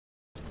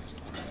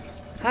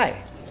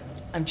Hi,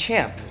 I'm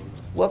Champ.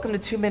 Welcome to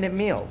 2-Minute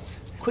Meals,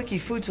 quickie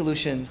food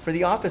solution for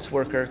the office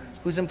worker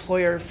whose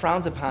employer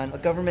frowns upon a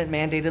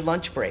government-mandated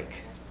lunch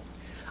break.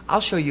 I'll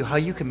show you how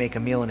you can make a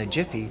meal in a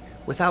jiffy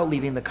without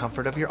leaving the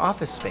comfort of your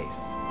office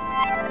space.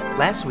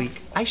 Last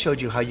week, I showed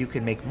you how you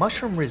can make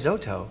mushroom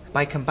risotto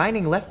by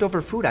combining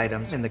leftover food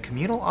items in the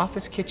communal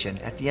office kitchen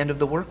at the end of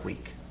the work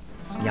week.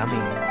 Yummy.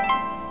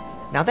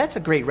 Now that's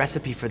a great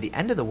recipe for the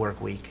end of the work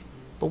week,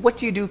 but what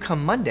do you do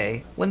come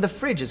Monday when the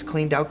fridge is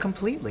cleaned out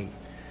completely?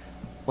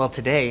 Well,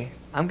 today,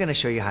 I'm going to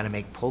show you how to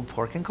make pulled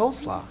pork and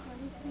coleslaw.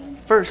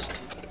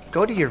 First,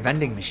 go to your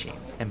vending machine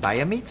and buy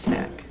a meat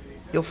snack.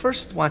 You'll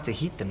first want to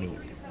heat the meat.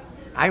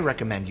 I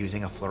recommend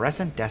using a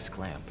fluorescent desk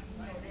lamp.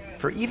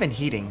 For even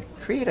heating,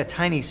 create a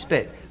tiny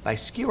spit by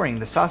skewering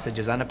the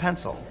sausages on a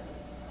pencil.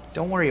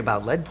 Don't worry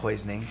about lead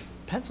poisoning.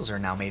 Pencils are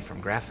now made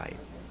from graphite.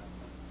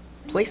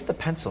 Place the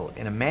pencil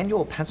in a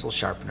manual pencil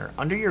sharpener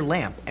under your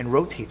lamp and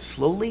rotate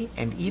slowly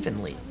and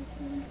evenly.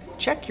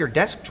 Check your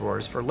desk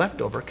drawers for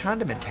leftover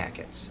condiment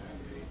packets.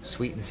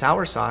 Sweet and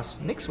sour sauce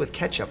mixed with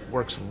ketchup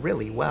works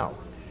really well.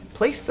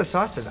 Place the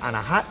sauces on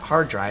a hot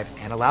hard drive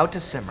and allow to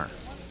simmer.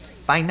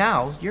 By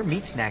now, your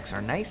meat snacks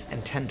are nice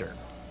and tender.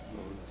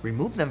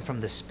 Remove them from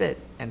the spit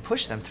and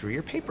push them through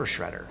your paper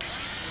shredder.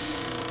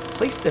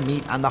 Place the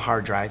meat on the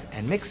hard drive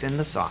and mix in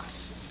the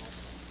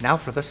sauce. Now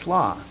for the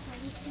slaw.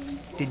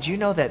 Did you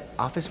know that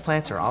office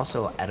plants are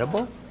also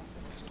edible?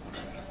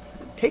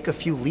 Take a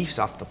few leaves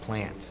off the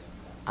plant.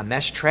 A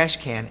mesh trash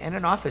can and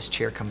an office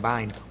chair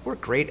combined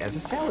work great as a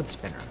salad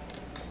spinner.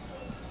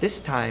 This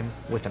time,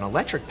 with an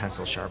electric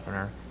pencil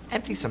sharpener,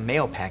 empty some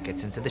mail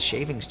packets into the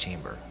shavings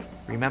chamber.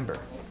 Remember,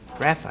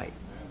 graphite,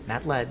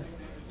 not lead.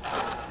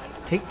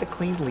 Take the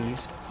cleaned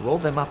leaves, roll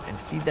them up, and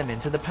feed them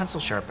into the pencil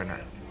sharpener.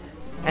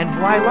 And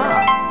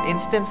voila!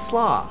 Instant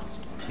slaw!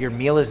 Your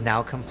meal is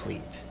now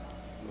complete.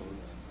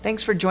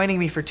 Thanks for joining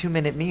me for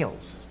 2-Minute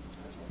Meals.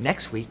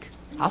 Next week,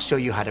 I'll show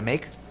you how to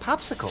make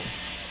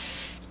popsicles.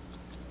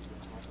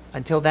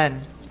 Until then,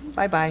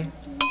 bye-bye.